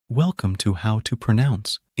Welcome to How to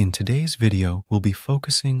Pronounce. In today's video, we'll be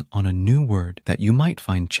focusing on a new word that you might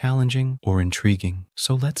find challenging or intriguing.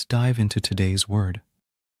 So let's dive into today's word.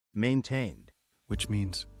 Maintained. Which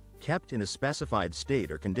means, Kept in a specified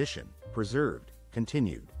state or condition. Preserved.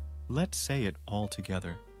 Continued. let's say it all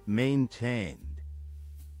together. Maintained.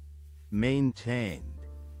 Maintained.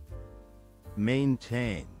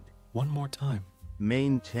 Maintained. One more time.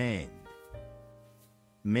 Maintained.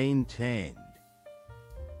 Maintained.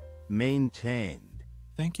 Maintained.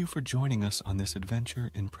 Thank you for joining us on this adventure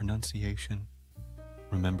in pronunciation.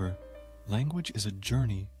 Remember, language is a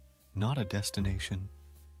journey, not a destination.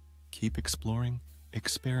 Keep exploring,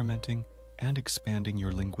 experimenting, and expanding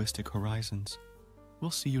your linguistic horizons. We'll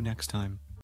see you next time.